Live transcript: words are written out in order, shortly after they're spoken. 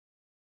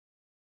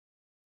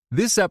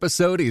This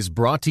episode is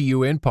brought to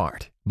you in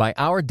part by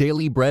Our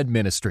Daily Bread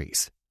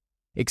Ministries.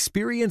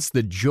 Experience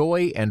the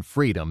joy and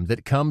freedom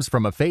that comes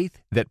from a faith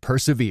that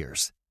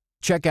perseveres.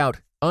 Check out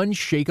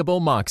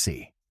Unshakable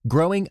Moxie,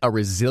 Growing a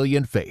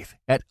Resilient Faith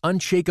at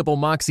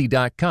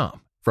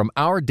unshakablemoxie.com from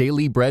Our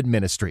Daily Bread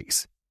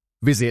Ministries.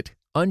 Visit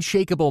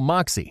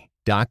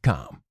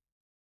unshakablemoxie.com.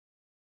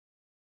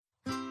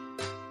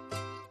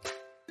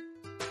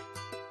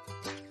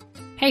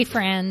 Hey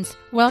friends,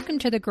 welcome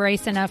to the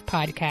Grace Enough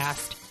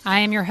podcast.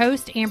 I am your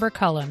host, Amber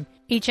Cullum.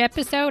 Each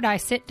episode, I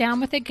sit down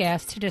with a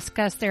guest to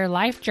discuss their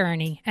life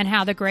journey and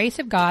how the grace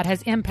of God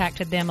has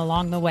impacted them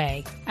along the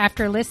way.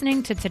 After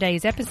listening to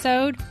today's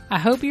episode, I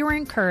hope you are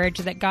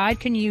encouraged that God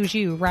can use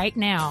you right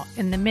now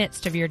in the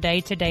midst of your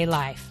day-to-day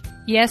life.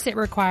 Yes, it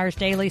requires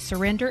daily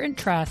surrender and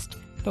trust,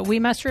 but we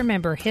must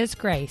remember His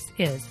grace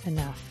is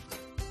enough.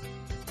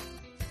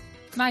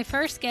 My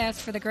first guest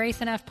for the Grace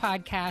Enough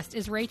podcast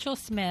is Rachel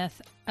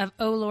Smith of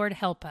Oh Lord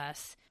Help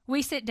Us.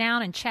 We sit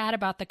down and chat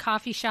about the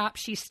coffee shop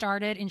she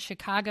started in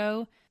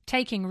Chicago,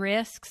 taking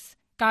risks,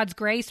 God's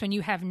grace when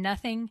you have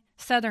nothing,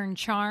 Southern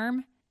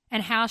charm,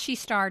 and how she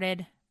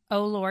started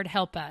Oh Lord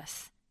Help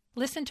Us.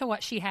 Listen to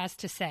what she has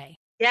to say.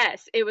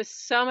 Yes, it was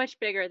so much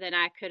bigger than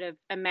I could have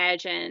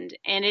imagined.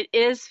 And it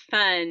is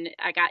fun.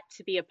 I got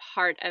to be a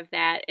part of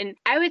that. And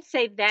I would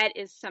say that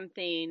is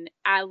something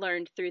I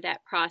learned through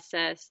that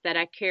process that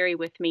I carry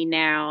with me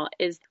now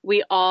is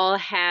we all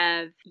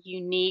have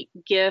unique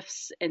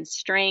gifts and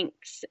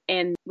strengths,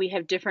 and we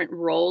have different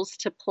roles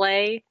to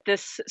play.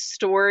 This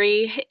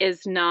story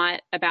is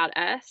not about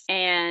us,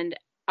 and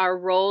our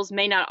roles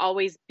may not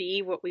always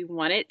be what we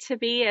want it to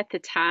be at the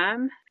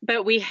time,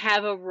 but we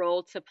have a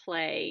role to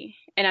play.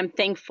 And I'm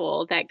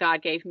thankful that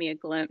God gave me a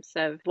glimpse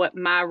of what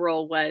my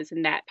role was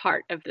in that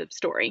part of the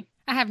story.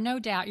 I have no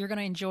doubt you're going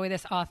to enjoy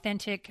this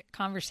authentic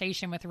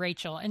conversation with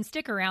Rachel, and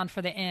stick around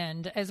for the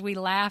end as we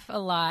laugh a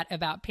lot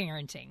about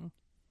parenting.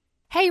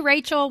 Hey,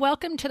 Rachel,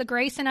 welcome to the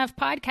Grace Enough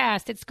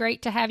podcast. It's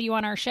great to have you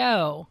on our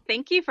show.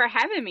 Thank you for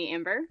having me,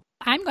 Amber.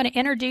 I'm going to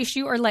introduce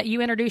you, or let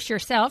you introduce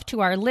yourself to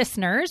our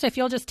listeners, if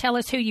you'll just tell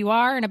us who you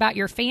are and about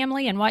your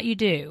family and what you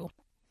do.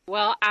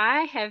 Well,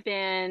 I have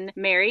been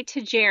married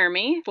to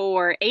Jeremy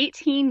for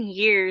 18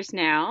 years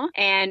now,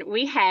 and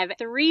we have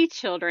 3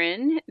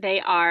 children. They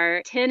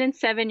are 10 and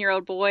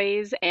 7-year-old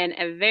boys and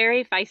a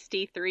very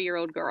feisty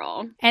 3-year-old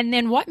girl. And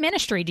then what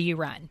ministry do you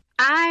run?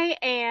 I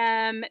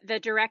am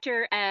the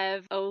director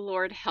of Oh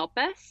Lord Help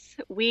Us.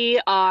 We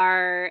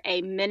are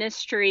a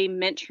ministry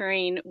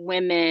mentoring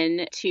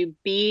women to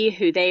be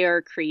who they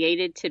are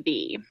created to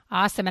be.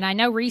 Awesome. And I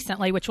know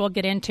recently, which we'll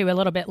get into a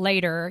little bit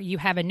later, you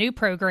have a new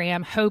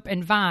program, Hope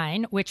and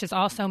Vine, which is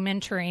also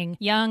mentoring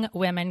young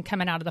women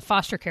coming out of the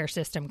foster care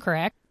system,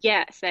 correct?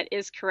 Yes, that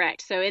is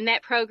correct. So in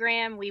that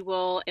program, we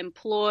will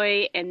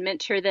employ and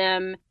mentor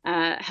them,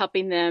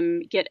 helping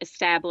them get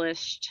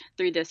established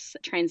through this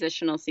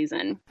transitional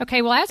season.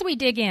 Okay, well, as we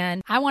dig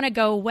in, I want to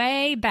go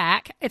way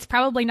back. It's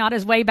probably not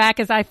as way back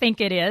as I think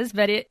it is,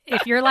 but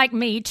if you're like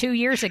me, 2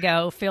 years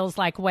ago feels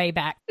like way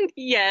back.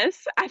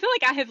 Yes, I feel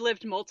like I have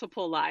lived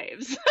multiple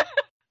lives.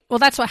 Well,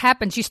 that's what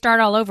happens. You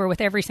start all over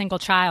with every single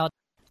child.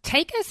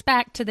 Take us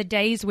back to the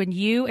days when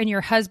you and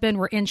your husband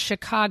were in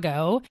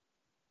Chicago.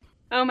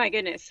 Oh my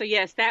goodness. So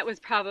yes, that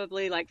was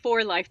probably like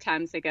 4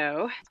 lifetimes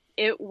ago.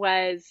 It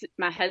was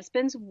my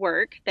husband's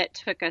work that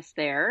took us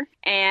there,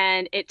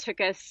 and it took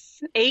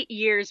us 8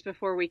 years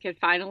before we could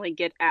finally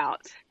get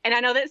out. And I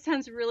know that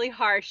sounds really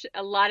harsh.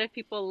 A lot of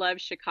people love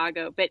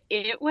Chicago, but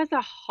it was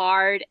a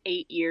hard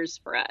 8 years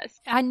for us.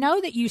 I know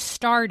that you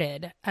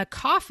started a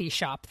coffee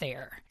shop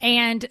there,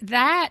 and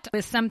that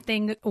was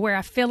something where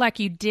I feel like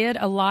you did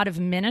a lot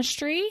of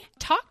ministry.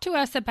 Talk to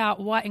us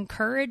about what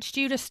encouraged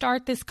you to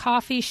start this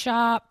coffee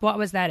shop. What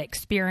was that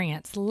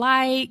experience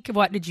like?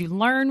 What did you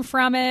learn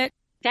from it?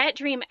 That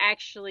dream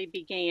actually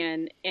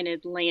began in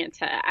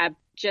Atlanta. I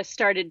just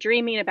started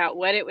dreaming about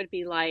what it would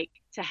be like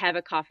to have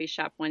a coffee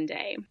shop one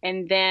day.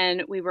 And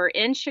then we were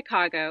in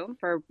Chicago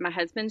for my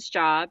husband's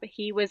job.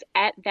 He was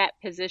at that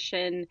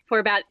position for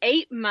about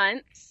 8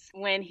 months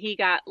when he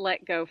got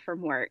let go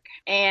from work.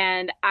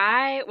 And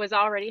I was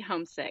already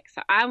homesick,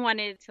 so I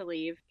wanted to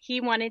leave. He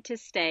wanted to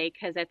stay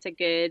because that's a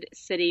good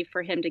city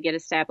for him to get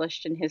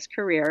established in his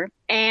career.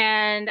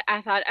 And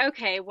I thought,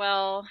 okay,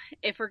 well,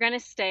 if we're going to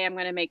stay, I'm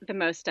going to make the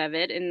most of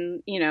it.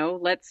 And,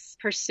 let's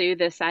pursue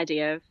this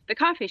idea of the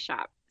coffee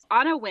shop.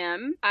 On a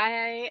whim,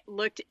 I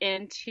looked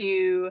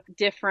into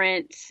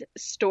different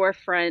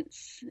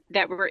storefronts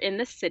that were in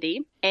the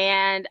city.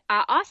 And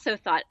I also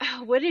thought,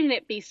 wouldn't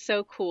it be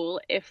so cool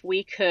if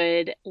we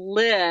could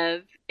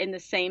live in the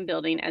same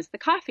building as the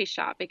coffee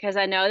shop? Because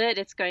I know that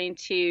it's going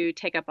to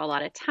take up a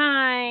lot of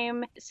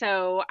time.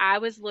 So I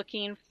was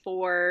looking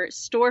for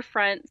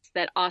storefronts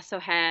that also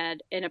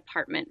had an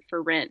apartment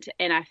for rent,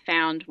 and I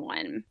found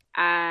one.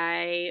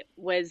 I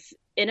was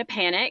in a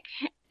panic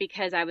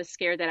because I was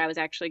scared that I was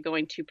actually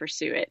going to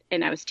pursue it,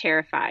 and I was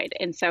terrified.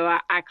 And so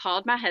I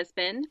called my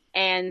husband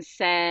and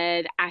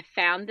said, I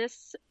found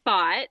this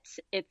spot.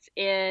 It's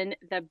in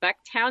the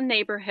Bucktown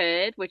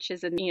neighborhood, which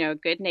is a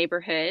good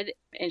neighborhood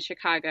in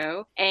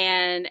Chicago.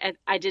 And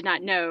I did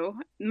not know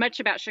much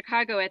about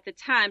Chicago at the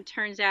time.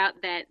 Turns out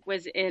that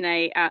was in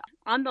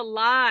on the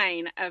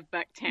line of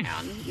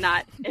Bucktown,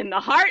 not in the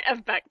heart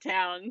of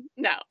Bucktown.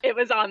 No, it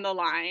was on the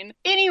line.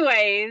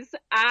 Anyways,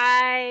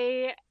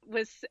 I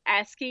was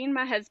asking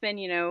my husband,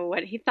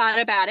 what he thought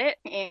about it.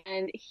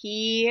 And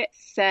he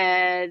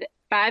said,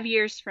 5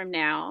 years from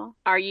now,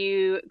 are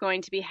you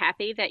going to be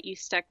happy that you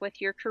stuck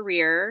with your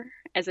career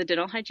as a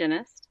dental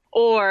hygienist?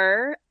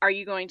 Or are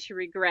you going to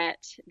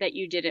regret that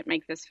you didn't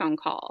make this phone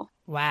call?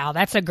 Wow,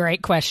 that's a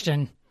great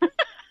question.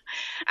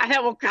 I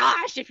thought, well,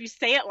 gosh, if you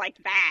say it like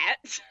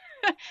that,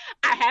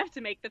 I have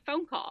to make the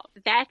phone call.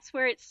 That's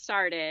where it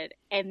started.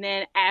 And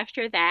then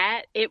after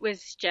that, it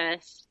was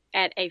just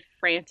at a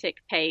frantic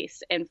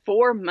pace. And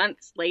 4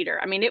 months later,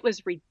 it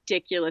was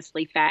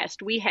ridiculously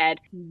fast. We had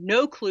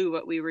no clue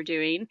what we were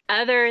doing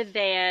other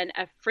than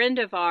a friend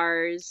of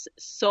ours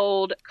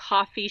sold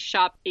coffee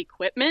shop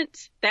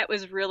equipment. That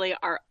was really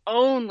our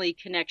only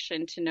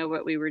connection to know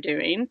what we were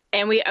doing.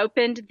 And we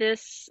opened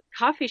this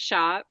coffee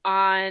shop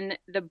on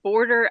the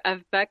border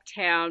of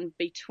Bucktown,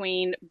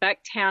 between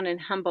Bucktown and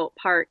Humboldt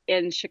Park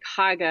in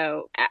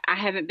Chicago. I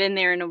haven't been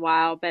there in a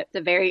while, but it's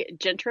a very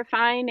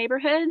gentrifying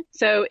neighborhood.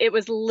 So it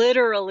was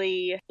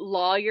literally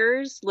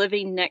lawyers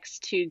living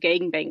next to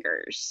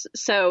gangbangers.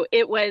 So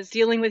it was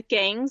dealing with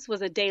gangs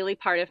was a daily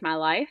part of my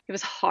life. It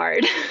was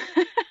hard.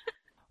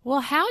 Well,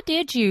 how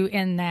did you,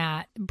 in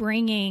that,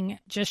 bringing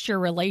just your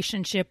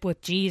relationship with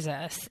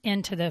Jesus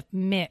into the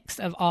mix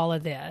of all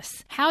of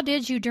this, how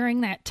did you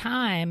during that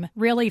time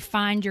really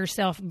find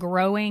yourself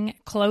growing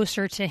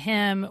closer to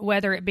Him,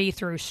 whether it be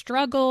through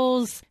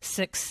struggles,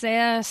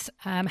 success?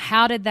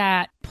 How did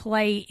that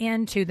play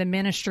into the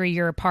ministry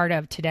you're a part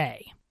of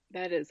today?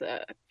 That is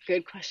a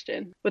good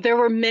question. Well, there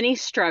were many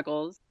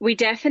struggles. We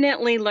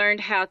definitely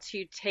learned how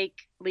to take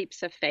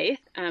leaps of faith.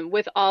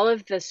 With all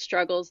of the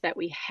struggles that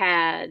we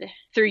had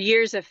through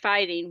years of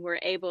fighting, we're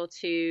able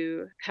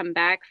to come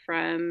back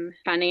from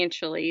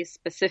financially,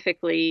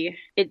 specifically.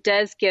 It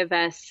does give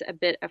us a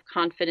bit of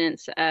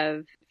confidence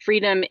of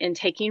freedom in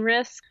taking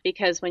risks,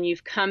 because when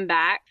you've come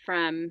back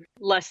from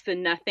less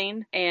than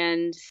nothing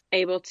and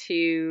able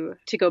to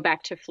go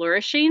back to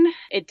flourishing,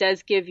 it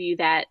does give you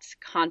that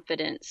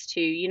confidence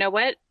to, you know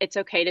what, it's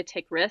okay to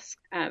take risks.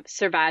 I've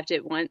survived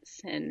it once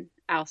and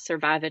I'll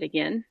survive it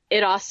again.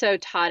 It also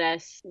taught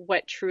us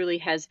what truly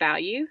has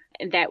value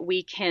and that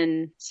we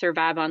can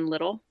survive on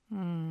little.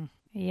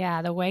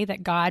 Yeah, the way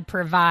that God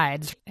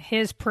provides,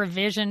 His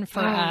provision for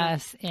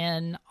us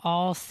in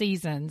all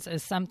seasons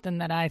is something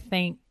that I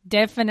think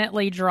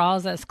definitely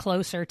draws us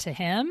closer to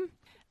Him.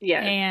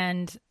 Yeah.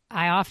 And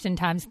I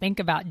oftentimes think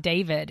about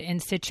David in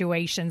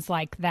situations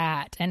like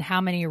that and how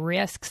many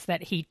risks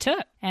that he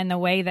took and the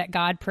way that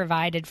God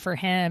provided for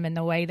him and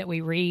the way that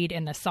we read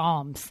in the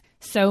Psalms.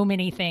 So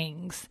many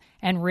things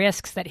and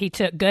risks that he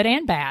took, good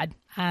and bad,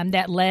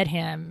 that led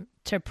him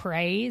to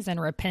praise and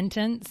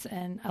repentance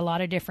and a lot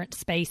of different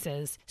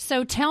spaces.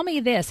 So tell me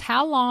this,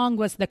 how long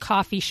was the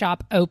coffee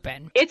shop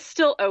open? It's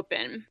still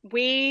open.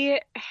 We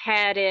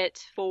had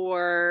it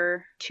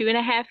for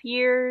 2.5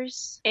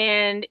 years,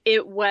 and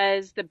it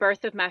was the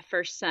birth of my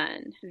first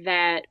son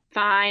that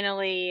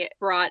finally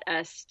brought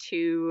us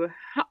to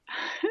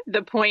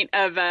the point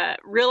of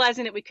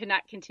realizing that we could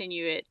not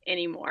continue it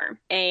anymore.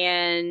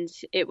 And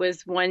it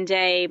was one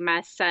day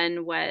my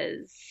son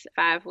was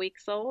 5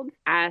 weeks old.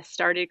 I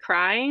started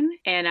crying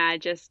and I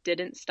just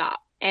didn't stop.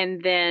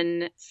 And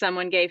then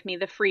someone gave me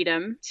the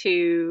freedom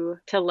to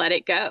let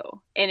it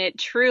go. And it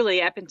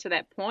truly, up until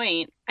that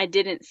point, I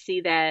didn't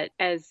see that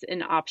as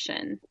an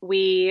option.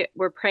 We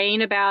were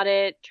praying about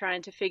it,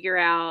 trying to figure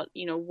out,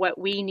 what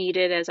we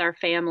needed as our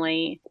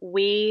family.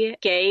 We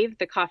gave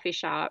the coffee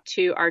shop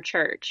to our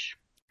church.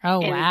 Oh,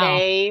 wow. And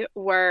they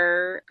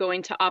were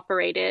going to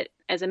operate it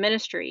as a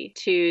ministry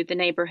to the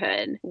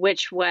neighborhood,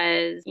 which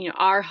was,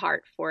 our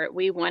heart for it.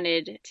 We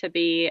wanted to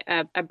be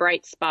a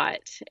bright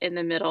spot in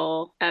the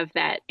middle of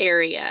that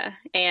area.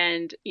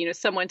 And,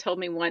 someone told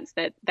me once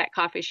that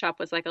coffee shop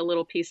was like a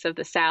little piece of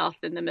the South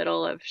in the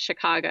middle of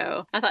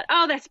Chicago. I thought,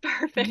 oh, that's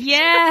perfect.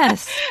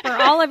 Yes. For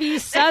all of you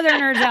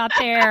Southerners out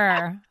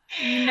there,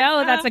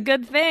 that's a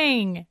good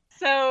thing.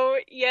 So,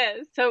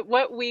 yes. So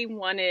what we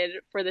wanted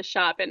for the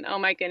shop, and oh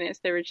my goodness,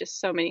 there were just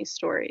so many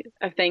stories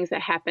of things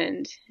that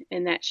happened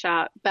in that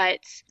shop. But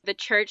the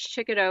church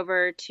took it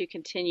over to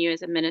continue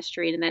as a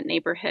ministry in that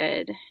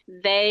neighborhood.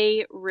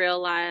 They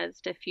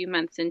realized a few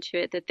months into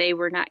it that they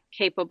were not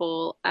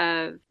capable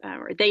of,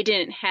 or they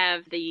didn't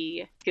have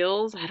the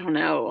skills. I don't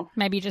know.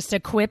 Maybe just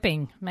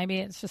equipping. Maybe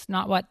it's just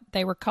not what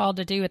they were called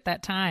to do at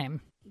that time.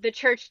 The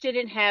church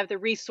didn't have the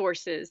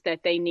resources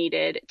that they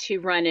needed to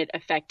run it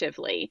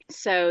effectively.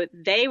 So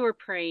they were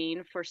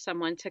praying for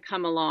someone to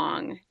come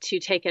along to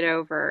take it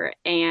over.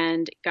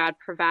 And God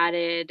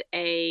provided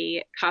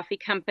a coffee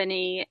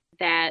company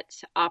that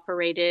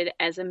operated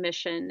as a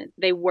mission.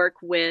 They work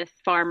with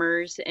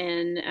farmers,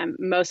 and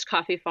most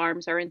coffee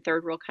farms are in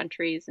third world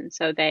countries. And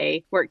so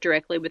they work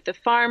directly with the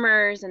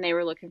farmers, and they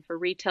were looking for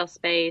retail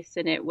space,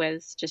 and it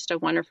was just a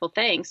wonderful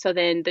thing. So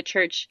then the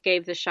church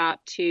gave the shop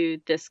to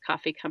this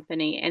coffee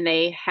company, and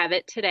they have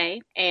it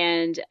today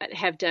and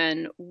have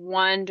done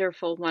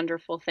wonderful,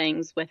 wonderful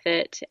things with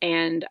it.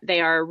 And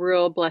they are a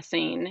real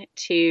blessing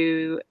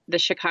to the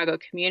Chicago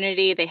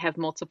community. They have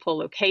multiple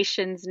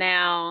locations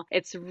now.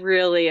 It's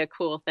really a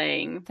cool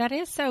thing. That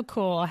is so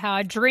cool how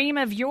a dream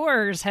of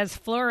yours has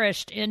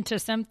flourished into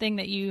something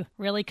that you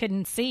really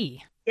couldn't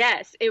see.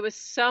 Yes, it was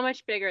so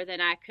much bigger than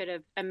I could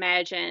have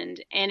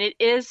imagined. And it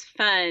is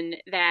fun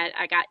that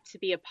I got to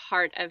be a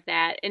part of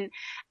that. And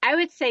I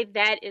would say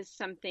that is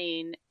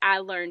something I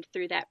learned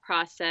through that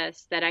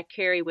process that I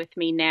carry with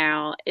me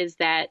now, is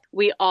that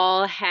we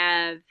all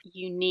have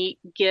unique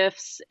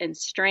gifts and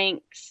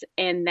strengths,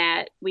 and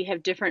that we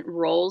have different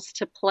roles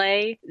to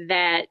play,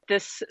 that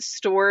this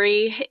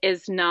story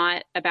is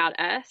not about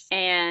us,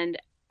 and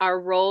our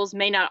roles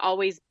may not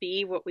always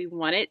be what we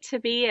want it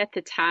to be at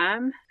the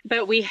time,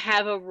 but we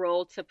have a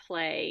role to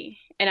play.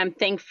 And I'm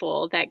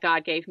thankful that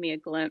God gave me a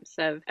glimpse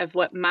of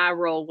what my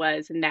role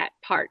was in that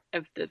part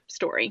of the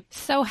story.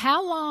 So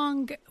how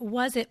long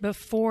was it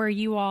before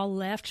you all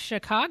left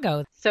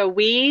Chicago? So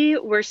we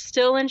were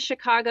still in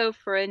Chicago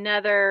for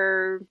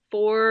another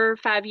 4 or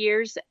 5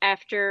 years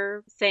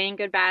after saying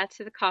goodbye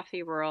to the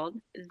coffee world.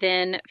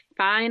 Then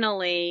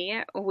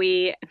finally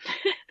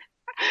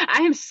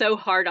I am so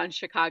hard on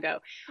Chicago.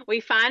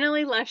 We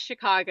finally left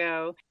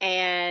Chicago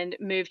and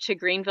moved to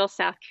Greenville,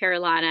 South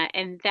Carolina.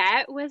 And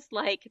that was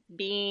like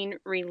being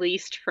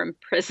released from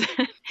prison.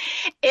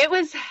 It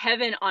was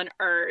heaven on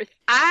earth.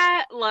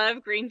 I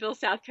love Greenville,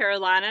 South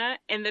Carolina,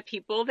 and the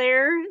people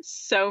there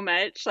so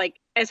much. Like,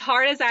 as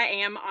hard as I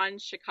am on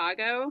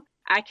Chicago,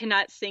 I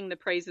cannot sing the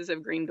praises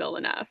of Greenville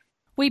enough.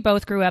 We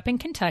both grew up in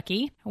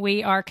Kentucky.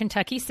 We are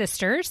Kentucky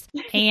sisters.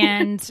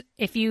 And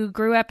if you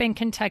grew up in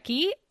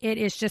Kentucky, it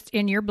is just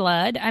in your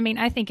blood. I mean,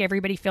 I think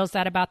everybody feels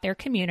that about their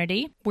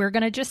community. We're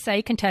going to just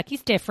say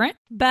Kentucky's different.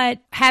 But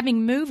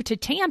having moved to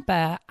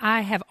Tampa,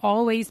 I have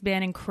always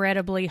been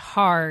incredibly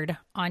hard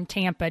on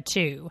Tampa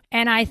too.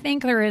 And I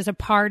think there is a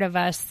part of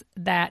us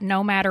that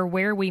no matter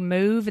where we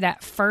move,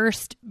 that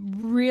first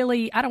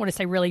really, I don't want to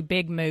say really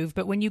big move,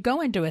 but when you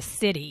go into a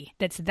city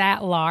that's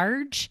that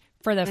large,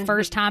 for the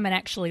first time and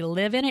actually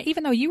live in it,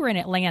 even though you were in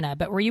Atlanta,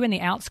 but were you in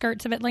the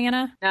outskirts of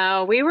Atlanta?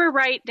 No, we were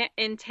right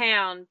in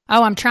town.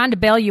 Oh, I'm trying to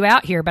bail you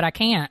out here, but I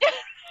can't.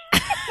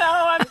 No,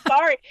 I'm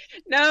sorry.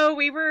 No,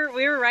 we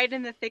were right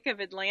in the thick of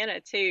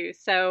Atlanta too.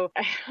 So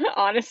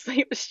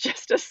honestly, it was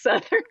just a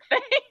Southern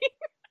thing.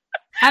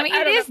 I mean,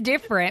 it is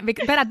different,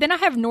 but then I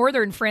have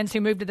Northern friends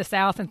who move to the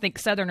South and think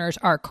Southerners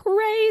are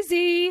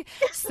crazy.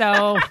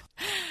 So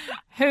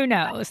who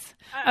knows?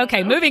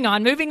 Okay, moving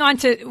on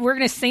to, we're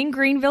going to sing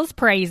Greenville's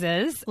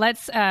praises.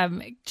 Let's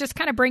just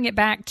kind of bring it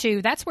back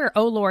to, that's where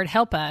Oh Lord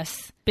Help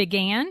Us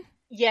began.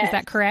 Yes. Is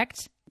that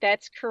correct?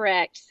 That's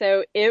correct.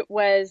 So it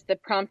was the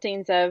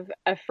promptings of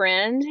a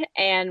friend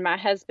and my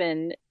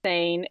husband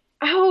saying,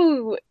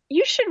 oh,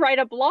 you should write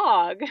a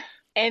blog.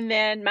 And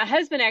then my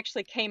husband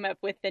actually came up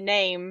with the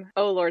name,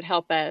 Oh Lord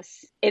Help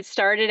Us. It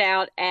started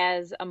out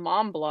as a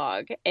mom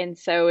blog. And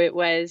so it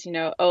was,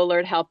 Oh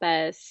Lord Help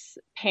Us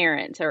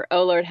Parents, or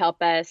Oh Lord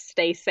Help Us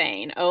Stay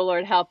Sane. Oh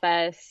Lord Help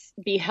Us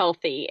Be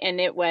Healthy.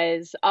 And it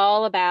was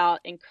all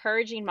about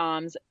encouraging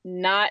moms,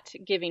 not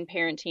giving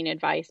parenting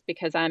advice,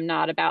 because I'm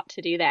not about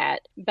to do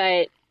that.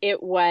 But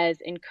it was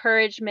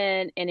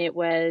encouragement, and it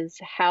was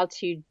how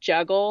to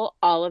juggle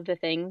all of the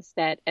things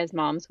that as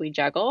moms we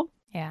juggle.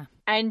 Yeah.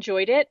 I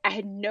enjoyed it. I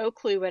had no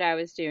clue what I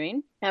was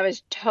doing. I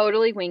was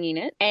totally winging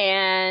it,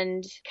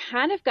 and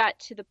kind of got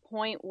to the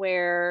point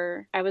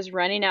where I was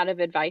running out of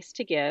advice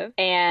to give,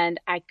 and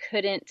I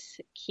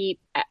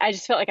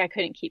just felt like I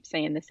couldn't keep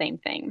saying the same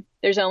thing.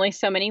 There's only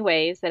so many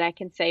ways that I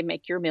can say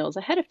make your meals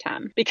ahead of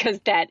time, because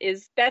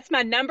that's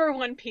my number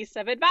one piece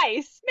of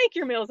advice. Make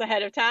your meals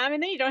ahead of time,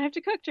 and then you don't have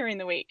to cook during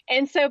the week.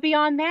 And so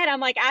beyond that, I'm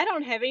like, I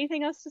don't have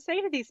anything else to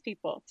say to these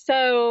people.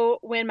 So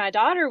when my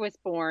daughter was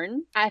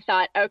born, I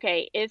thought,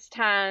 okay, it's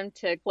time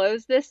to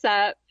close this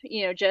up.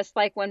 Just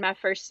like when my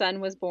first son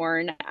was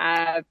born,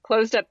 I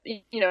closed up,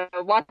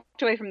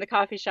 walked away from the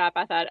coffee shop.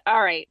 I thought,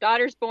 all right,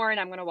 daughter's born,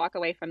 I'm going to walk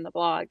away from the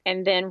blog.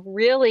 And then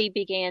really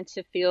began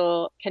to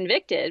feel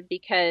convicted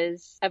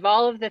because of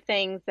all of the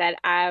things that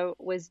I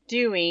was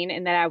doing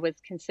and that I was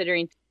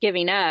considering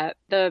giving up.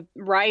 The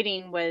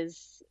writing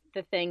was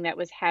the thing that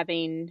was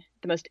having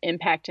the most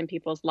impact in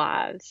people's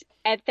lives.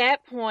 At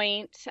that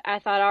point, I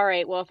thought, all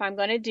right, well, if I'm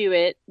going to do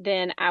it,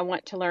 then I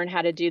want to learn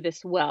how to do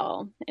this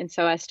well. And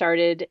so I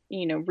started,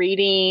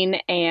 reading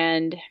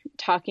and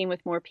talking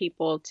with more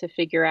people to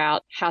figure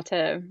out how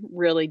to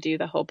really do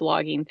the whole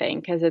blogging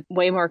thing, because it's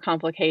way more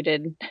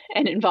complicated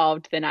and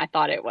involved than I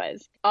thought it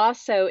was.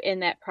 Also, in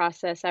that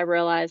process, I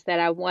realized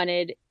that I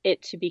wanted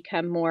it to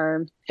become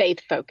more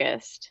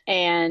faith-focused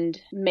and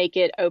make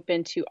it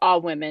open to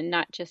all women,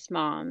 not just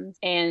moms,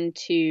 and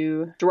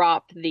to draw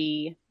drop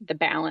the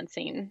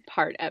balancing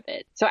part of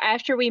it. So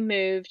after we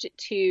moved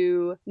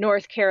to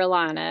North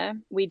Carolina,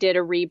 we did a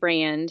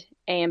rebrand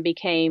and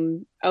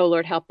became Oh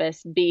Lord Help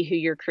Us, Be Who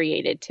You're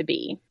Created to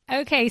Be.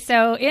 Okay,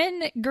 so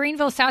in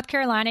Greenville, South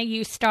Carolina,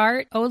 you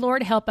start Oh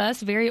Lord Help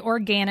Us very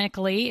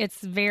organically.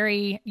 It's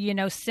very,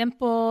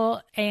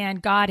 simple,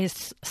 and God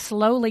has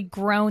slowly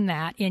grown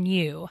that in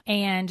you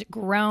and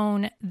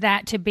grown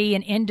that to be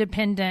an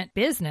independent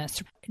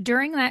business.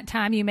 During that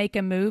time, you make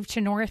a move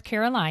to North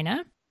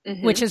Carolina.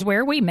 Mm-hmm. Which is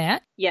where we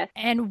met. Yes.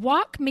 And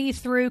walk me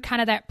through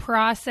kind of that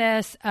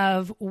process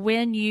of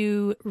when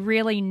you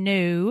really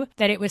knew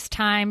that it was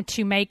time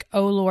to make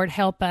Oh Lord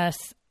Help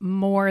Us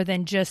more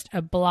than just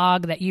a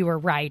blog that you were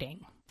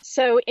writing.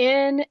 So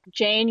in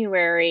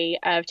January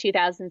of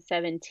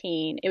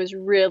 2017, it was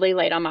really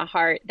laid on my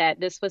heart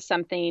that this was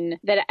something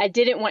that I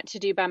didn't want to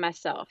do by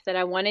myself, that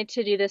I wanted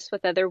to do this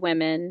with other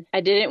women. I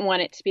didn't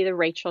want it to be the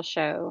Rachel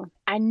show.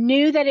 I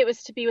knew that it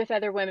was to be with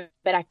other women,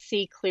 but I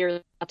see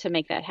clearly how to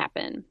make that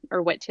happen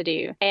or what to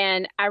do.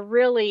 And I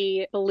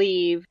really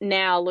believe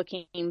now,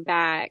 looking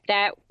back,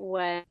 that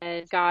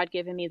was God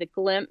giving me the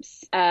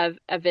glimpse of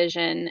a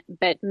vision,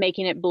 but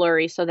making it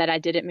blurry so that I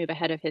didn't move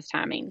ahead of his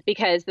timing,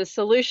 because the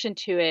solution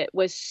to it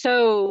was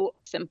so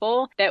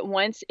simple that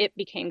once it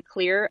became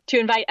clear, to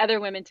invite other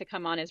women to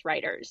come on as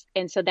writers.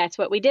 And so that's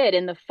what we did.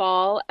 In the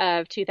fall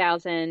of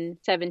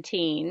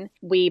 2017,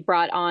 we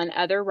brought on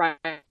other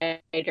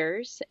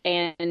writers,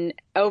 and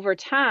over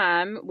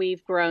time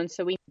we've grown.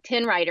 So we have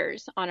 10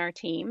 writers on our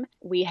team.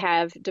 We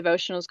have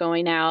devotionals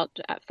going out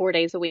 4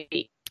 days a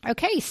week.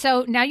 Okay,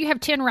 so now you have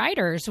 10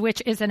 writers,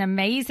 which is an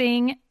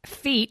amazing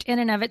feat in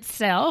and of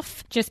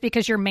itself, just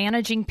because you're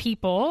managing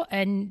people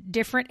in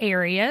different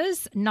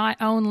areas, not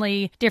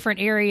only different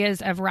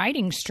areas of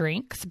writing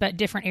strengths, but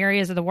different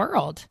areas of the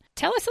world.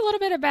 Tell us a little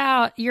bit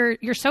about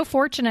you're so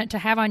fortunate to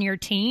have on your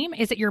team.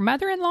 Is it your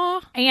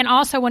mother-in-law and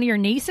also one of your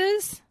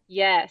nieces?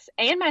 Yes,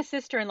 and my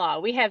sister-in-law.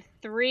 We have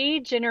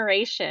 3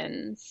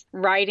 generations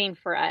writing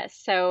for us.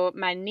 So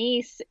my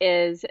niece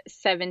is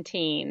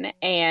 17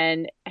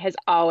 and has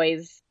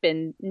always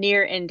been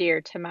near and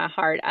dear to my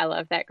heart. I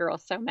love that girl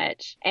so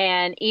much.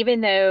 And even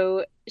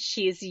though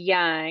she's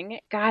young,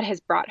 God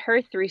has brought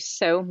her through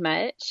so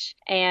much,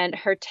 and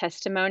her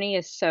testimony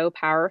is so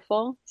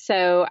powerful.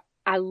 So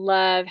I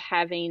love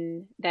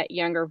having that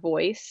younger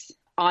voice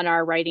on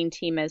our writing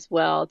team as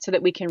well, so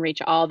that we can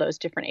reach all those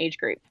different age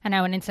groups. I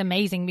know, and it's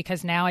amazing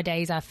because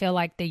nowadays I feel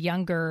like the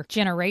younger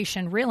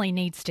generation really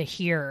needs to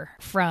hear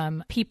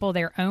from people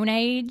their own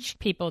age,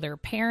 people their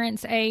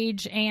parents'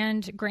 age,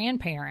 and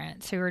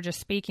grandparents who are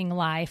just speaking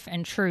life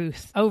and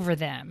truth over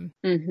them.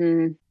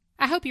 Mm-hmm.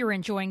 I hope you're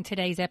enjoying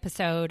today's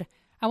episode.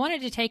 I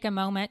wanted to take a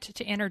moment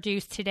to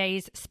introduce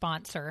today's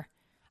sponsor.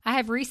 I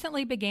have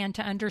recently began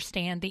to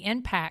understand the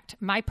impact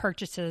my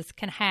purchases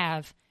can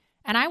have,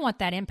 and I want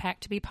that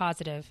impact to be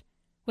positive.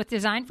 With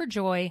Design for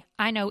Joy,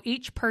 I know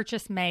each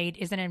purchase made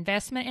is an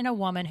investment in a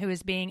woman who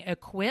is being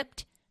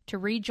equipped to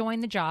rejoin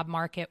the job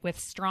market with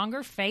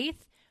stronger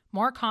faith,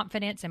 more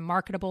confidence, and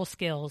marketable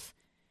skills.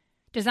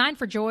 Design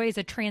for Joy is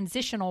a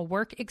transitional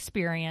work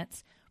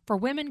experience for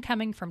women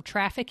coming from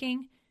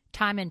trafficking,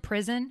 time in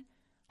prison,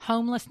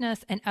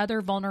 homelessness, and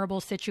other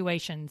vulnerable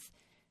situations.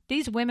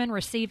 These women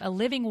receive a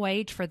living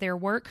wage for their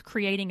work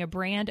creating a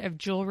brand of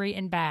jewelry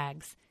and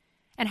bags.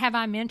 And have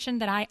I mentioned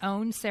that I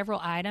own several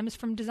items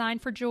from Design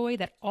for Joy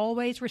that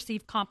always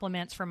receive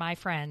compliments from my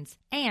friends?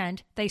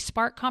 And they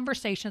spark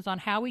conversations on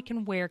how we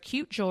can wear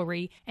cute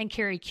jewelry and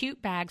carry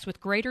cute bags with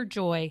greater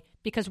joy,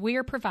 because we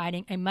are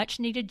providing a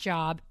much-needed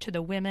job to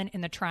the women in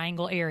the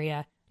Triangle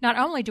area. Not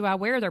only do I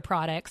wear their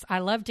products, I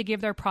love to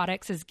give their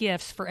products as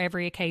gifts for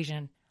every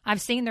occasion.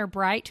 I've seen their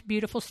bright,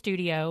 beautiful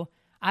studio.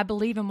 I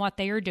believe in what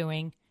they are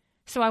doing.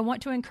 So I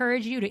want to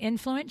encourage you to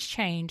influence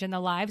change in the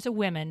lives of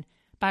women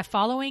by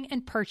following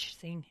and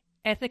purchasing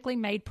ethically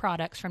made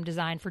products from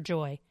Design for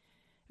Joy.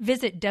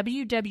 Visit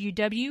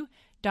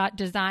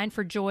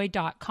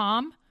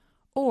www.designforjoy.com,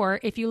 or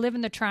if you live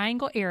in the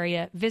Triangle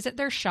area, visit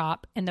their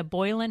shop in the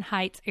Boylan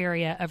Heights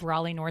area of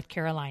Raleigh, North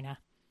Carolina.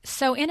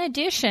 So in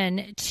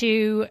addition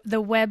to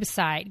the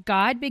website,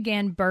 God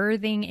began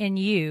birthing in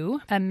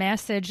you a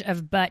message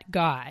of but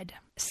God.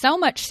 So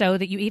much so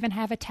that you even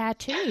have a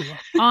tattoo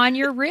on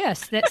your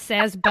wrist that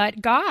says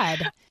but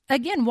God.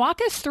 Again,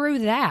 walk us through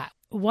that.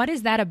 What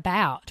is that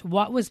about?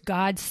 What was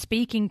God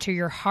speaking to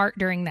your heart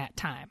during that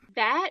time?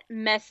 That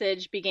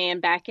message began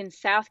back in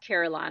South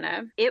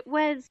Carolina. It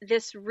was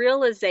this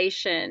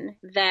realization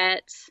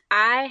that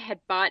I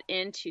had bought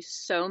into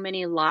so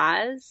many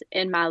lies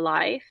in my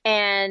life,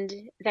 and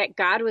that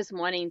God was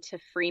wanting to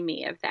free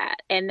me of that,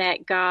 and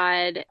that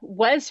God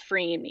was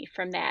freeing me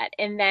from that,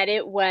 and that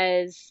it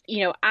was,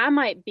 I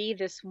might be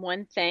this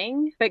one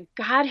thing, but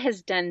God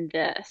has done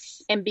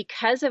this. And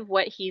because of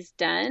what he's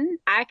done,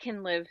 I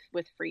can live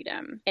with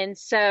freedom. And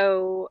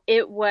so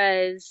it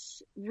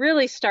was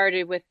really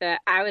started with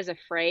I was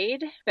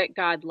afraid, but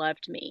God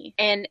loved me.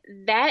 And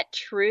that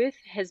truth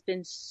has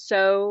been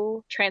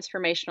so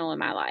transformational in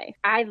my life.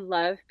 I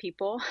love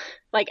people.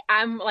 Like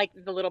I'm like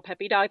the little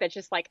puppy dog that's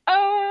just like,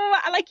 oh,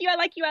 I like you, I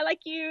like you, I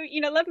like you,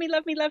 love me,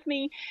 love me, love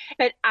me.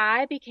 But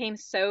I became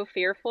so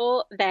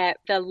fearful that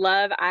the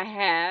love I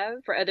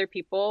have for other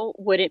people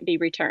wouldn't be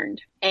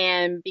returned,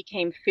 and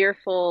became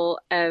fearful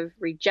of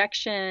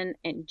rejection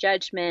and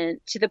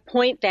judgment, to the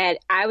point that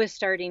I was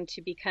starting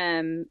to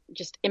become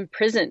just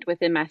imprisoned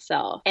within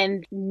myself.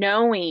 And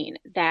knowing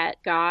that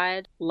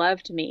God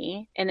loved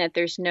me and that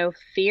there's no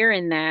fear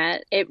in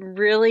that, it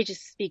really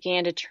just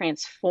began to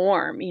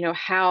transform,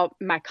 how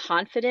my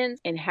confidence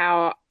and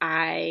how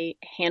I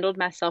handled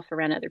myself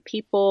around other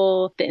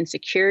people, the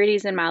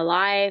insecurities in my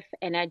life.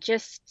 And I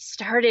just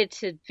started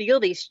to feel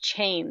these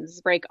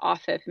chains break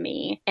off of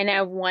me. And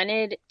I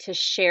wanted to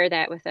share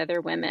that with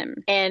other women.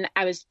 And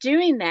I was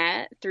doing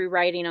that through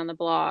writing on the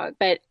blog,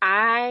 but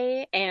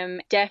I am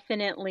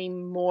definitely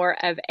more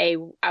of I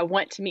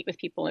want to meet with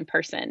people in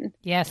person.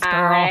 Yes,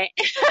 girl.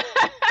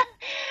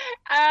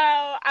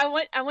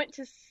 I want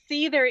to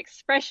see their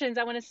expressions.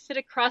 I want to sit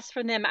across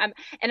from them.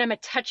 I'm a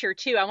toucher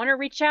too. I want to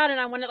reach out and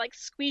I want to like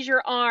squeeze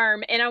your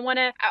arm, and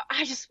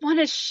I just want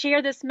to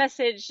share this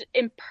message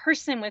in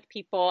person with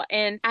people.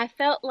 And I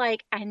felt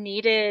like I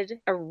needed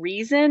a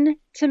reason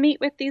to meet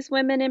with these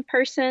women in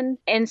person.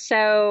 And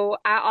so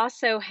I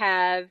also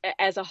have,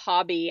 as a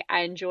hobby,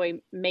 I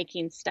enjoy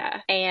making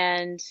stuff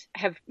and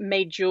have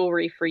made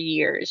jewelry for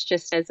years,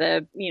 just as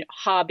a,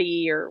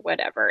 hobby or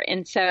whatever.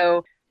 And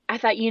so I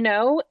thought,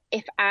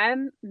 if I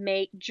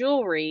make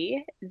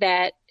jewelry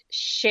that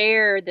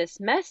share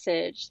this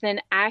message, then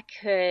I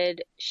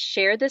could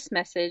share this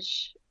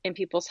message in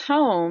people's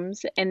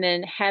homes and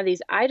then have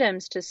these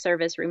items to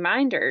serve as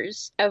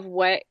reminders of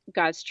what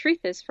God's truth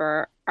is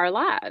for our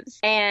lives.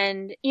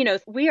 And,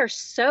 we are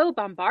so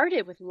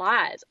bombarded with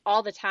lies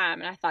all the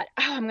time. And I thought,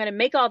 I'm going to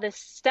make all this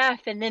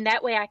stuff, and then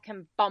that way I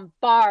can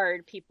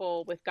bombard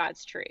people with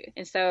God's truth.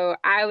 And so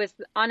I was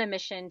on a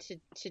mission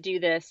to do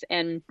this,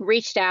 and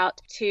reached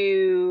out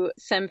to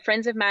some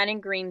friends of mine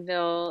in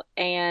Greenville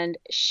and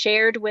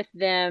shared with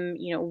them,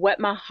 what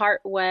my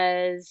heart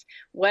was,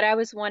 what I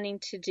was wanting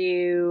to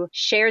do,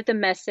 shared the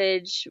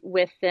message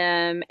with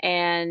them,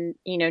 and,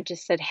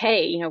 just said,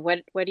 hey,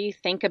 what do you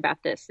think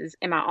about this?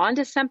 Am I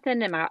onto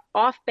something? Am I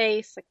off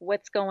base? Like,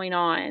 what's going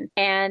on?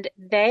 And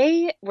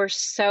they were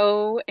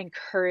so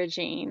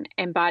encouraging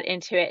and bought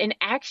into it. And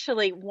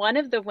actually, one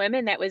of the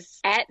women that was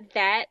at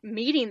that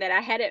meeting that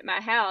I had at my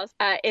house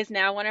is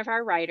now one of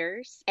our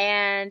writers.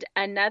 And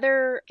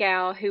another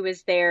gal who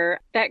was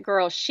there, that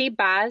girl, she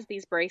buys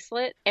these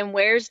bracelets and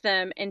wears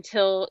them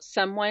until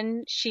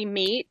someone she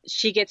meets,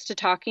 she gets to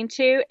talking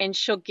to, and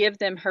she'll give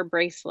them her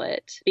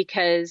bracelet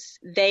because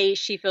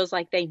she feels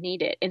like they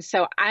need it. And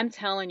so I'm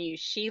telling you,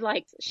 she's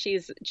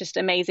just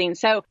amazing.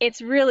 So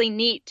it's really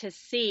neat to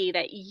see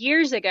that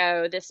years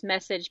ago this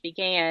message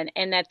began,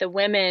 and that the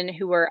women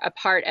who were a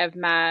part of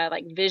my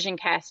vision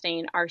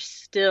casting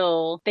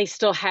they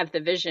still have the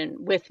vision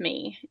with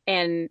me.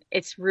 And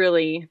that's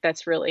really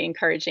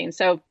encouraging.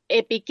 So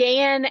it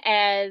began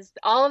as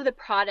all of the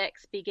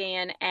products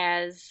began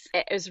as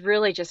it was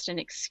really just an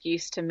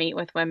excuse to meet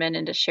with women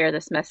and to share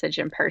this message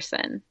in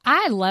person.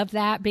 I love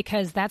that,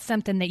 because that's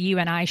something that you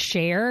and I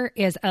share,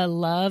 is a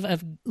love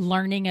of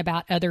learning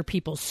about other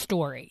people's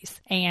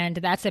stories. And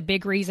that's a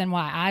big reason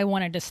why I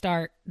wanted to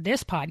start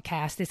this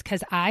podcast, is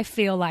because I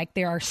feel like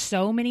there are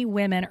so many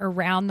women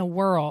around the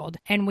world,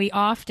 and we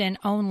often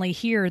only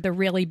hear the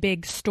really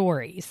big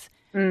stories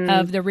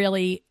of the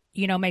really,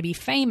 maybe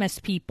famous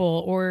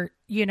people, or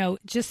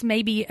just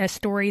maybe a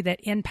story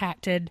that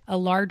impacted a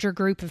larger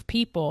group of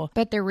people.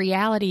 But the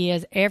reality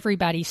is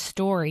everybody's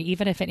story,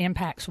 even if it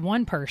impacts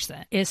one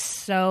person, is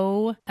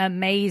so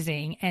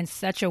amazing and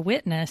such a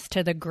witness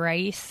to the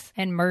grace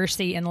and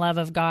mercy and love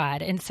of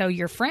God. And so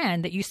your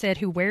friend that you said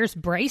who wears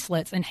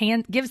bracelets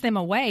and gives them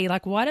away,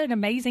 what an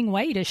amazing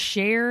way to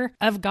share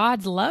of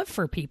God's love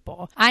for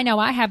people. I know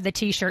I have the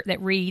t-shirt that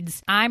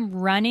reads, I'm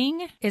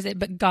running,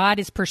 but God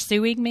is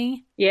pursuing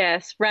me?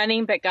 Yes,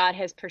 running, but God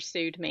has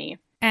pursued me.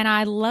 And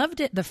I loved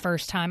it the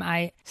first time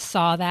I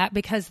saw that,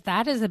 because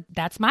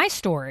that's my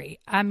story.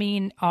 I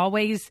mean,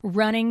 always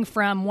running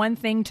from one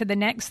thing to the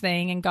next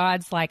thing, and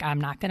God's like, I'm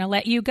not going to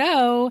let you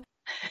go.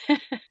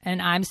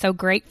 And I'm so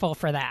grateful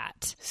for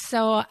that.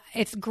 So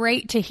it's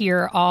great to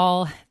hear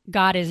all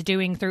God is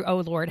doing through Oh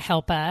Lord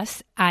Help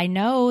Us. I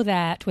know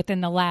that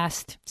within the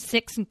last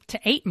 6 to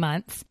 8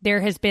 months,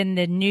 there has been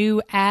the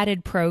new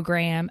added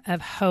program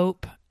of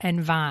Hope and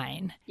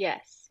Vine. Yes.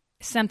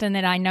 Something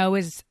that I know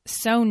is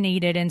so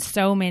needed in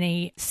so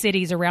many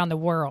cities around the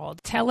world.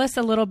 Tell us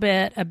a little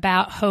bit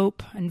about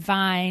Hope and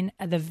Vine,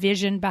 the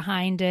vision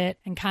behind it,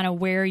 and kind of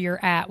where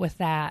you're at with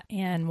that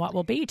in what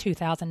will be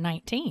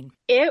 2019.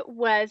 It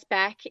was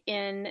back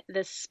in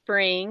the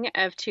spring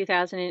of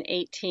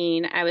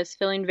 2018. I was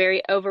feeling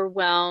very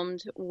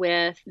overwhelmed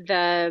with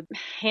the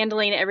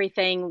handling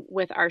everything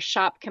with our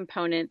shop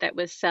component that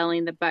was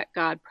selling the But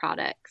God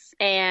products,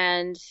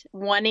 and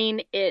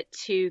wanting it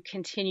to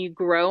continue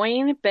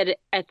growing, but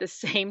but at the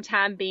same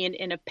time being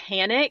in a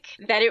panic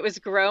that it was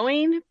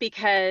growing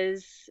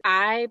because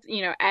I,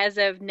 as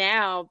of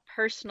now,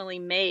 personally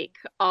make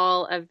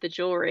all of the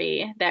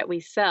jewelry that we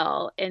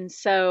sell. And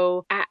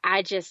so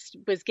I just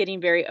was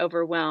getting very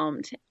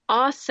overwhelmed.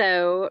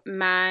 Also,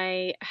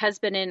 my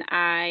husband and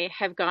I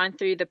have gone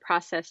through the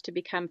process to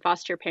become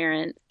foster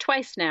parents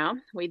twice now.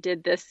 We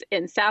did this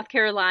in South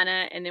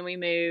Carolina, and then we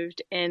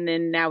moved, and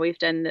then now we've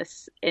done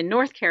this in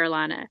North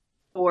Carolina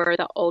for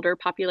the older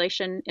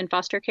population in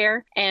foster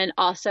care, and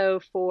also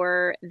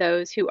for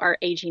those who are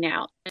aging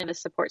out in the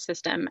support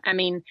system. I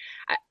mean,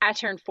 I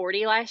turned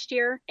 40 last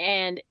year,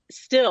 and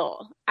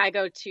still I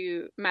go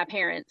to my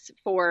parents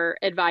for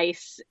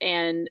advice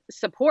and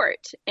support.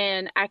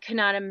 And I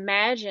cannot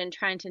imagine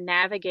trying to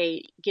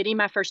navigate getting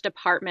my first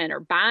apartment or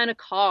buying a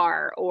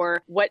car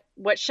or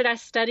what should I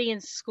study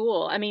in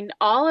school? I mean,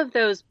 all of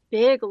those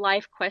big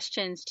life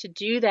questions, to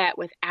do that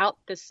without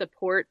the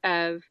support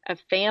of a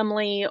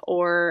family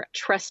or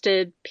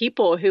trusted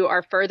people who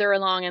are further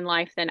along in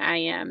life than I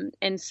am.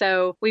 And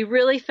so we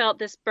really felt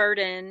this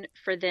burden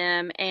for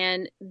them,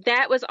 and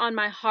that was on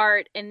my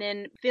heart. And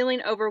then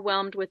feeling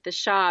overwhelmed with the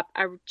shop,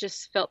 I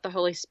just felt the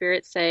Holy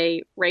Spirit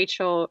say,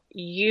 Rachel,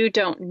 you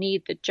don't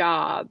need the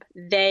job.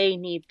 They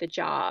need the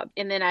job.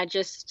 And then I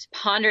just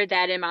pondered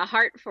that in my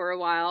heart for a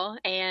while.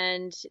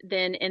 And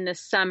then in the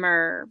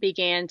summer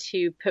began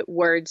to put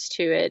words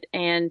to it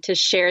and to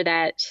share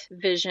that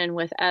vision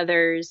with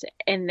others.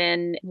 And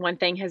then one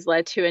thing has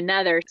led to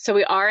another. So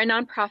we are a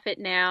nonprofit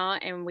now,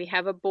 and we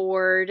have a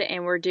board,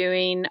 and we're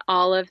doing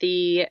all of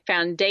the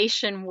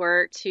foundation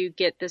work to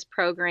get this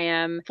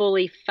program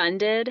fully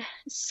funded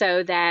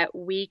so that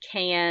we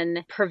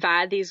can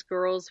provide these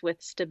girls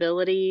with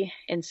stability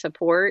and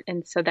support.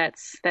 And so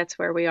that's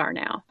where we are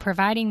now.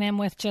 Providing them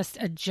with just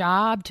a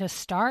job to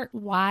start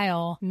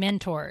while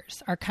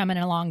mentors are coming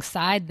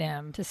alongside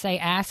them to say,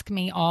 ask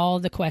me all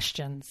the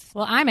questions.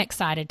 Well, I'm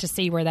excited to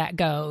see where that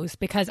goes,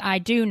 because I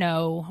do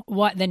know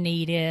what the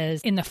need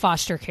is in the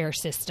foster care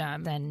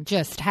system, and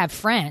just have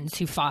friends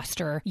who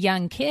foster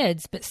young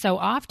kids, but so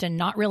often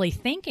not really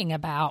thinking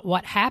about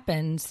what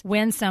happens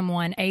when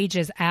someone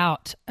ages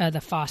out of the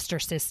foster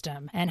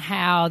system, and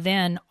how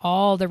then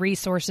all the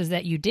resources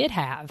that you did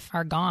have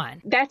are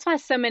gone. That's why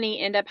so many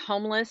end up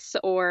homeless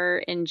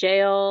or in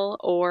jail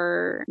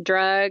or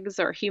drugs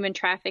or human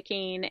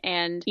trafficking.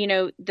 And,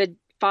 the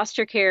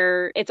foster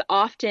care, it's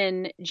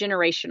often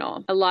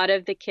generational. A lot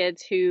of the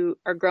kids who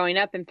are growing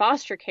up in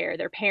foster care,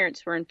 their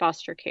parents were in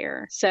foster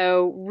care.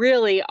 So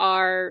really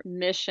our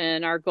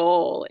mission, our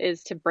goal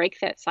is to break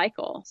that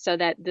cycle so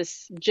that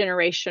this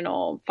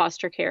generational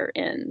foster care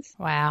ends.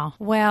 Wow.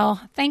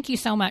 Well, thank you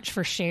so much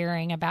for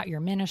sharing about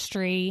your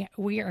ministry.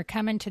 We are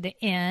coming to the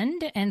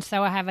end, and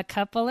so I have a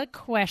couple of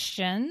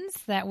questions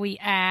that we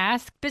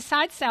ask.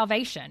 Besides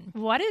salvation,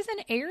 what is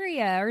an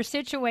area or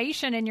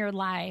situation in your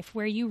life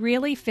where you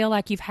really feel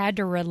like you've had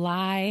to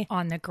rely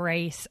on the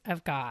grace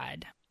of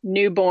God?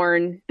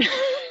 Newborn.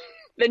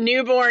 The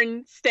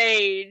newborn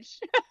stage.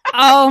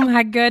 Oh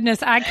my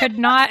goodness. I could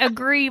not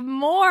agree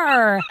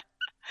more.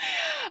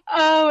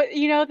 Oh,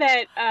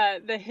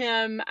 the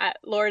hymn,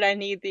 Lord, I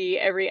need thee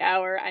every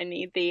hour. I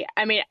need thee.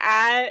 I mean,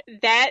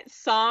 that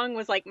song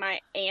was like my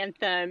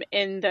anthem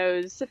in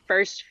those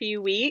first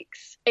few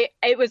weeks.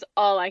 It was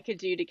all I could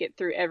do to get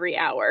through every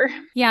hour.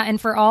 Yeah.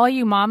 And for all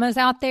you mamas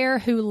out there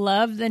who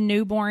love the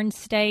newborn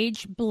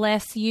stage,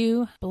 bless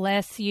you.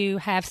 Bless you.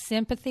 Have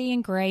sympathy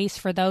and grace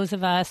for those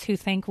of us who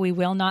think we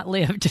will not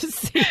live to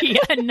see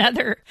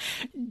another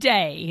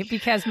day,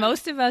 because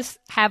most of us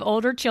have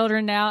older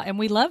children now and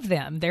we love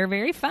them. They're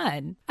very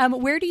fun.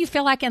 Where do you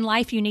feel like in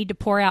life you need to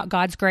pour out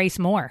God's grace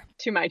more?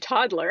 To my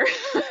toddler.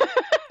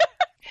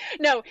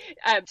 No,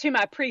 to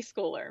my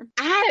preschooler.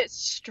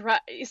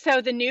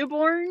 So the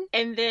newborn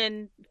and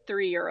then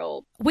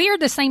 3-year-old. We are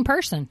the same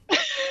person.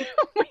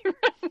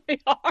 We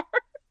are.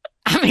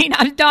 I mean,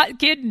 I'm not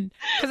kidding,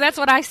 because that's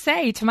what I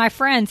say to my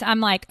friends.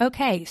 I'm like,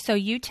 okay, so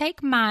you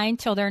take mine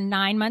till they're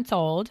 9 months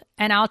old,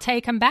 and I'll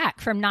take them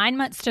back from 9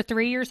 months to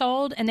 3 years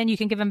old, and then you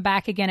can give them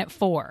back again at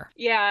 4.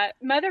 Yeah,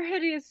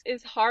 motherhood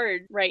is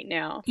hard right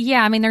now.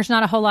 Yeah, I mean, there's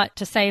not a whole lot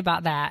to say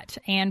about that.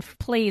 And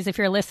please, if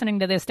you're listening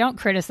to this, don't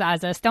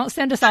criticize us. Don't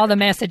send us all the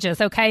messages,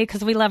 okay?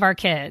 Because we love our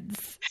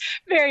kids.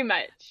 Very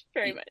much.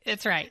 Very much.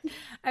 It's right.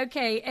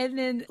 Okay. And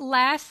then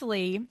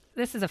lastly,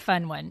 this is a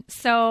fun one.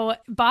 So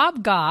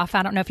Bob Goff,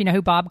 I don't know if you know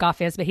who Bob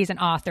Goff is, but he's an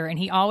author, and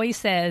he always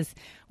says,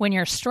 when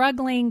you're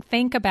struggling,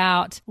 think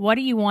about, what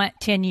do you want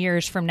 10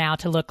 years from now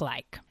to look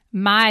like?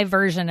 My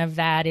version of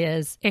that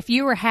is, if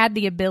you had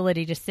the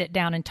ability to sit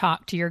down and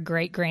talk to your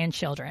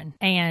great-grandchildren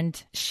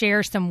and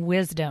share some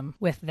wisdom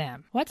with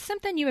them, what's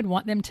something you would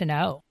want them to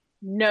know?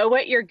 Know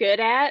what you're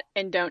good at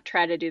and don't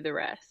try to do the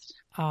rest.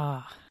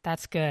 Oh,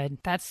 that's good.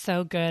 That's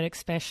so good,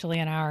 especially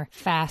in our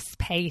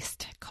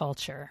fast-paced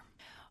culture.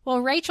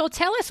 Well, Rachel,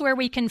 tell us where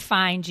we can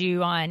find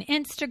you on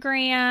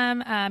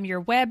Instagram,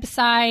 your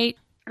website.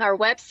 Our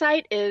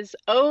website is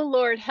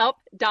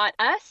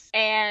olordhelp.us,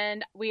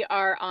 and we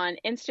are on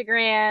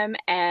Instagram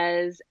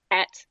as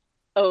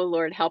Oh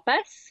Lord Help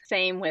Us.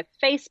 Same with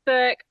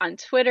Facebook. On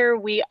Twitter,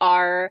 we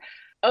are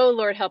Oh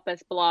Lord Help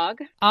Us blog.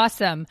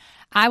 Awesome.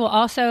 I will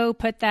also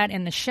put that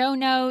in the show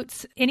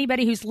notes.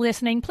 Anybody who's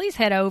listening, please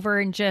head over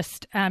and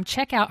just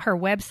check out her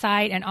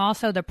website and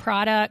also the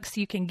products.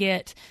 You can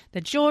get the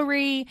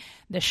jewelry,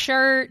 the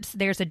shirts.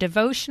 There's a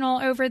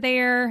devotional over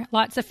there.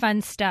 Lots of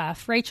fun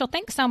stuff. Rachel,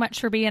 thanks so much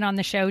for being on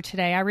the show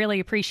today. I really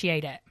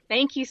appreciate it.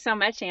 Thank you so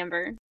much,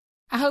 Amber.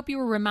 I hope you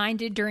were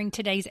reminded during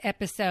today's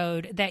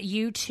episode that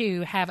you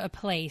too have a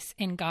place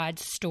in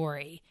God's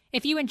story.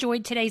 If you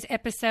enjoyed today's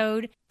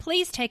episode,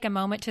 please take a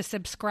moment to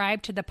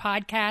subscribe to the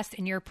podcast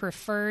in your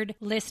preferred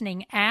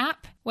listening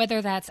app,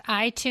 whether that's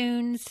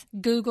iTunes,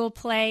 Google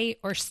Play,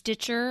 or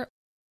Stitcher.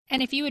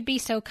 And if you would be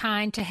so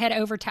kind to head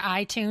over to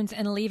iTunes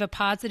and leave a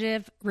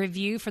positive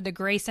review for the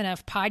Grace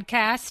Enough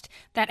podcast,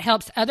 that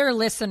helps other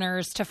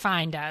listeners to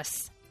find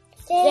us.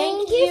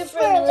 Thank you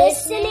for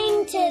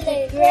listening to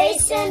the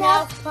Grace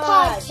Enough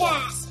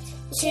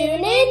podcast.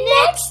 Tune in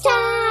next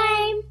time.